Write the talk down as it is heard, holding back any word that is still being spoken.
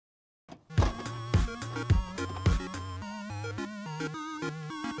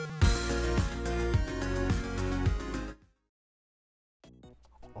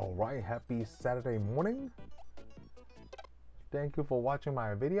Alright, happy Saturday morning. Thank you for watching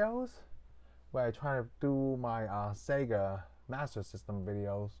my videos where I try to do my Sega Master System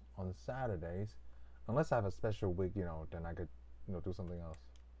videos on Saturdays. Unless I have a special week, then I could, do something else.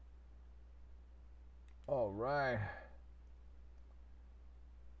 Alright.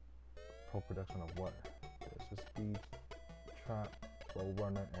 Pro-production of what? There's a Speedtrap,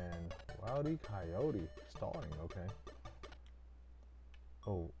 Roadrunner, and Wile Coyote. Starting, okay.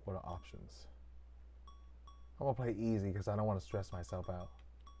 Oh, what are options? I'm gonna play easy because I don't want to stress myself out.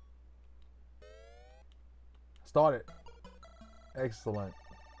 Start it. Excellent.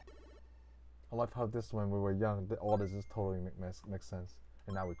 I like how this, when we were young, all this is totally makes sense.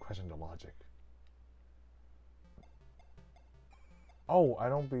 And now we question the logic. Oh, I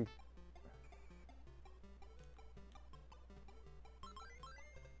don't be...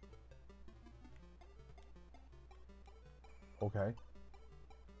 Okay.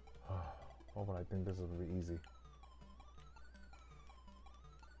 Oh, but I think this is gonna be easy.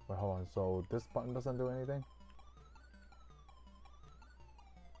 Wait, hold on. So this button doesn't do anything?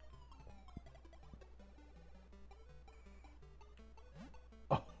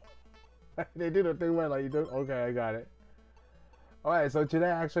 Oh, they did a thing where like you do. Okay, I got it. All right. So today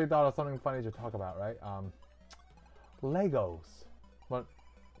I actually thought of something funny to talk about, right? Legos. But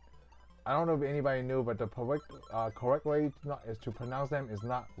I don't know if anybody knew, but the correct way is to pronounce them is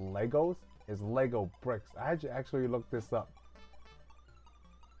not Legos. It's Lego bricks. I had to actually look this up.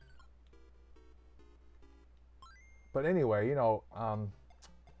 But anyway,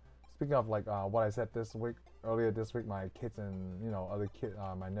 speaking of like what I said earlier this week, my kids and other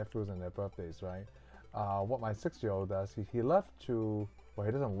my nephews and their birthdays, right? What my 6-year-old does, he loves to, well,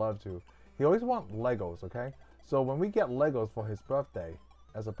 he doesn't love to. He always wants Legos, okay? So when we get Legos for his birthday,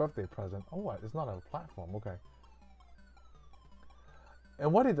 as a birthday present, oh, it's not a platform, okay.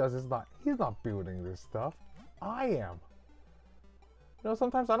 And what he does is he's not building this stuff. I am.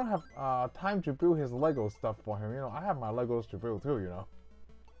 Sometimes I don't have time to build his Lego stuff for him. I have my Legos to build too,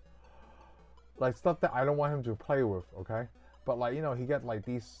 Like stuff that I don't want him to play with, okay? But like, he gets like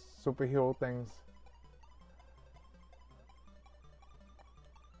these superhero things.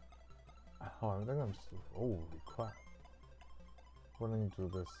 Oh, I think I'm just, holy crap. Running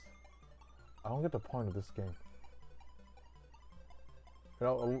through this. I don't get the point of this game.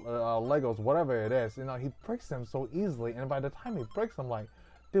 Legos, whatever it is, he breaks them so easily, and by the time he breaks them, like,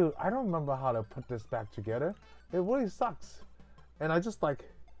 dude, I don't remember how to put this back together. It really sucks. And I just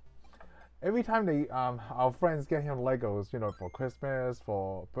like, every time our friends get him Legos, for Christmas,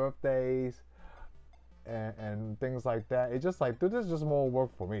 for birthdays, and things like that, it's just like, dude, this is just more work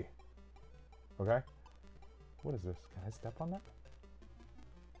for me. Okay? What is this? Can I step on that?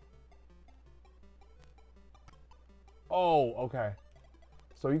 Oh, okay.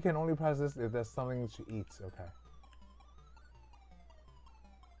 So you can only press this if there's something to eat, okay.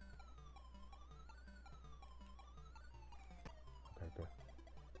 Okay, good.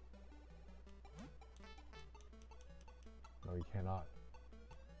 No, you cannot.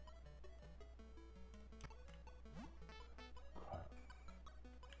 Crap.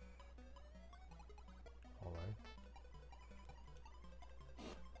 Alright.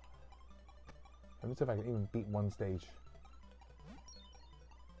 Let me see if I can even beat one stage.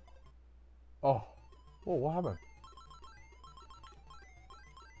 Oh, what happened?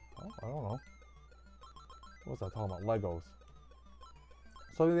 Oh, I don't know. What was I talking about? Legos.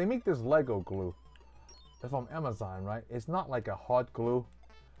 So they make this Lego glue. It's from Amazon, right? It's not like a hot glue.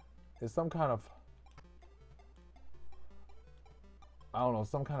 It's some kind of, I don't know,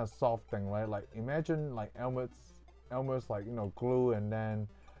 some kind of soft thing, right? Like imagine like Elmer's like, glue, and then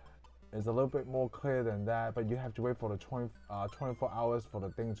it's a little bit more clear than that, but you have to wait for the 24 hours for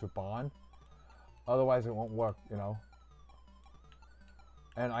the thing to bond. Otherwise, it won't work,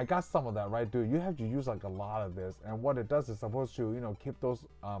 And I got some of that, right, dude? You have to use like a lot of this, and what it does is supposed to, keep those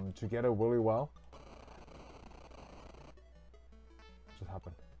together really well. What just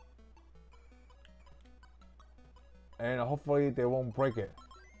happened? And hopefully they won't break it.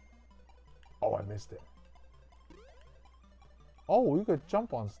 Oh, I missed it. Oh, you could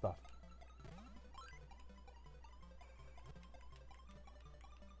jump on stuff.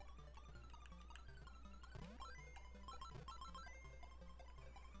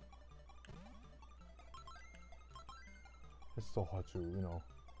 It's so hard to,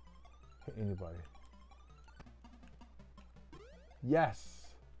 hit anybody. Yes!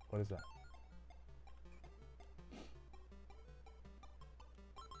 What is that?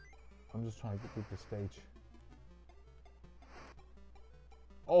 I'm just trying to get through the stage.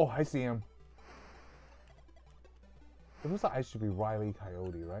 Oh, I see him. It looks like I should be Wile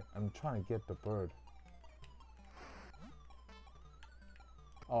Coyote, right? I'm trying to get the bird.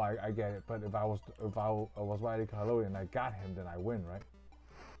 Oh, I get it. But if I was Wile Coyote and I got him, then I win, right?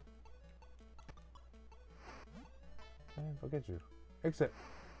 Man, forget you. Exit.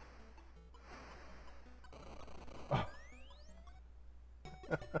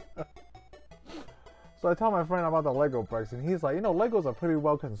 So I tell my friend about the Lego bricks, and he's like, you know, Legos are pretty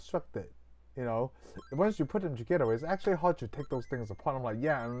well constructed. You know, once you put them together, it's actually hard to take those things apart. I'm like,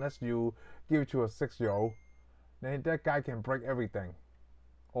 yeah, unless you give it to a 6-year-old, then that guy can break everything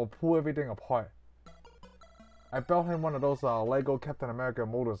or pull everything apart. I built him one of those Lego Captain America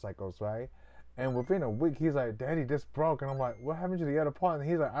motorcycles, right? And within a week, he's like, Daddy, this broke. And I'm like, what happened to the other part? And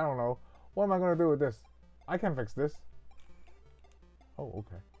he's like, I don't know. What am I going to do with this? I can fix this. Oh,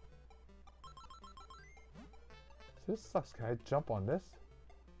 okay. This sucks. Can I jump on this?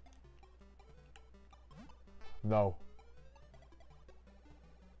 No.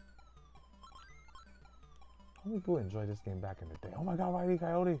 How many people enjoy this game back in the day? Oh my god, Wile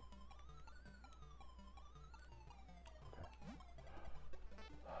Coyote! Okay.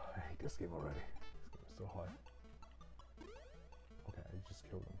 I hate this game already. This game is so hard. Okay, I just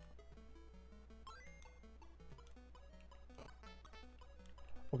killed him.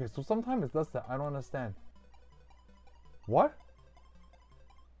 Okay, so sometimes it does that. I don't understand. What?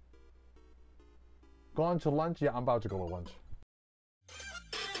 Going to lunch? Yeah, I'm about to go to lunch.